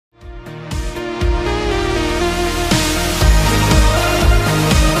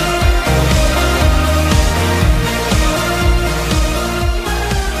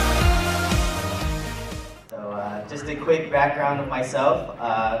background of myself.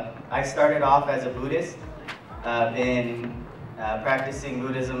 I started off as a Buddhist. I've been practicing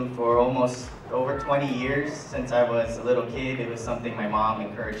Buddhism for almost over 20 years. Since I was a little kid, it was something my mom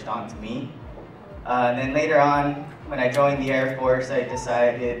encouraged onto me. And then later on, when I joined the Air Force, I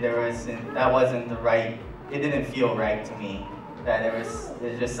decided that wasn't the right, it didn't feel right to me. That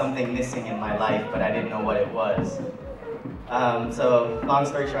there's just something missing in my life, but I didn't know what it was. So long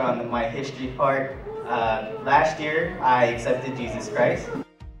story short on my history part, last year I accepted Jesus Christ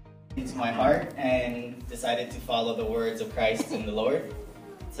into my heart and decided to follow the words of Christ and the Lord.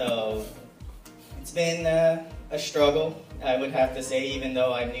 So it's been a struggle, I would have to say, even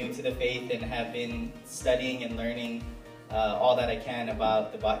though I'm new to the faith and have been studying and learning all that I can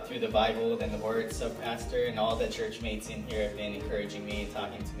through the Bible and the words of Pastor, and all the church mates in here have been encouraging me,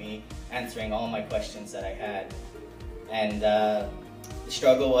 talking to me, answering all my questions that I had. And the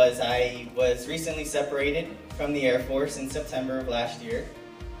struggle was I was recently separated from the Air Force in September of last year.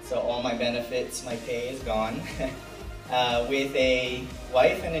 So all my benefits, my pay is gone. With a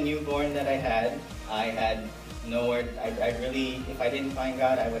wife and a newborn that I had nowhere, I really, if I didn't find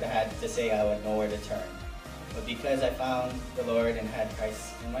God, I would have had to say I would nowhere to turn. But because I found the Lord and had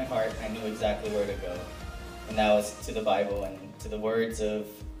Christ in my heart, I knew exactly where to go. And that was to the Bible and to the words of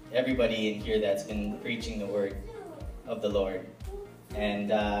everybody in here that's been preaching the word of the Lord.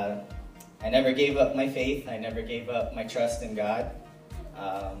 And I never gave up my faith. I never gave up my trust in God.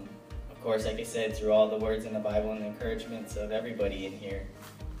 Of course, like I said, through all the words in the Bible and the encouragements of everybody in here,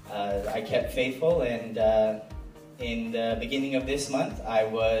 I kept faithful. And in the beginning of this month, I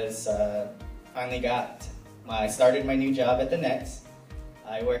was I started my new job at the Next.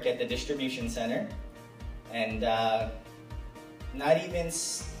 I work at the distribution center, and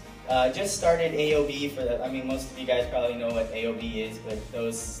just started AOB for the, I mean, most of you guys probably know what AOB is, but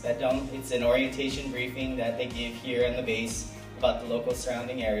those that don't, it's an orientation briefing that they give here on the base about the local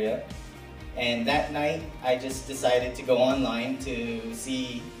surrounding area. And that night, I just decided to go online to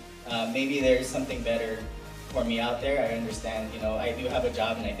see maybe there's something better for me out there. I understand, I do have a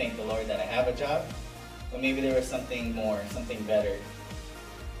job, and I thank the Lord that I have a job, but maybe there was something more, something better.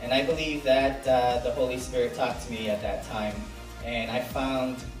 And I believe that the Holy Spirit talked to me at that time, and I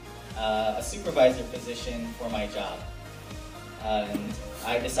found a supervisor position for my job. And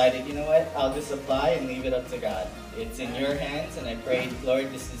I decided, you know what, I'll just apply and leave it up to God. It's in your hands, and I prayed,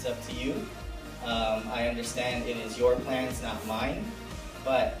 Lord, this is up to you. I understand it is your plans, not mine,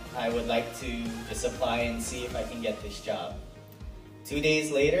 but I would like to just apply and see if I can get this job. 2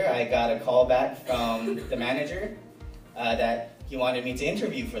 days later, I got a call back from the manager that he wanted me to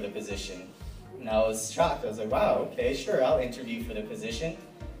interview for the position. And I was shocked. I was like, wow, okay, sure, I'll interview for the position.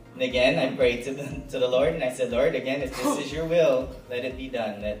 And again, I prayed to the Lord, and I said, Lord, again, if this is your will, let it be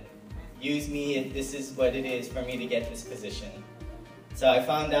done. Use me if this is what it is for me to get this position. So I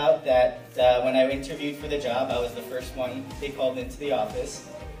found out that when I interviewed for the job, I was the first one they called into the office.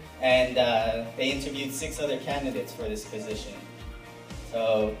 And they interviewed 6 other candidates for this position.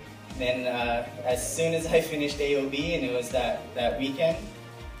 So then as soon as I finished AOB, and it was that weekend,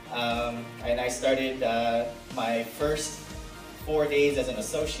 and I started my first 4 days as an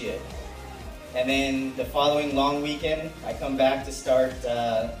associate. And then the following long weekend, I come back to start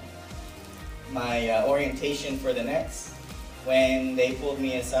my orientation for the Next, when they pulled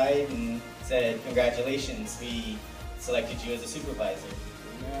me aside and said, congratulations, we selected you as a supervisor.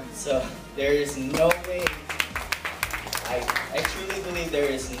 Yeah. So there is no way, I truly believe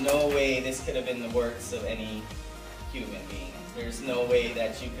there is no way this could have been the works of any human being. There's no way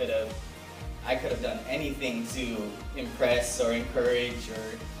that I could have done anything to impress or encourage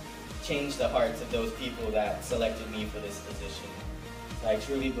or change the hearts of those people that selected me for this position. I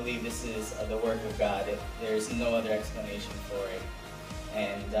truly believe this is the work of God. There's no other explanation for it.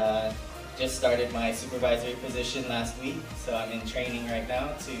 And just started my supervisory position last week, so I'm in training right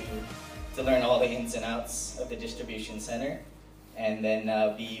now to learn all the ins and outs of the distribution center, and then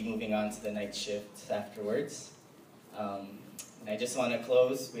be moving on to the night shift afterwards. And I just want to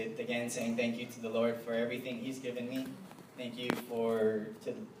close with, again, saying thank you to the Lord for everything He's given me. Thank you to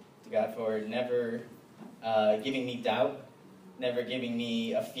God for never giving me doubt, never giving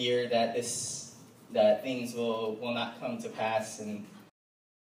me a fear that things will not come to pass, and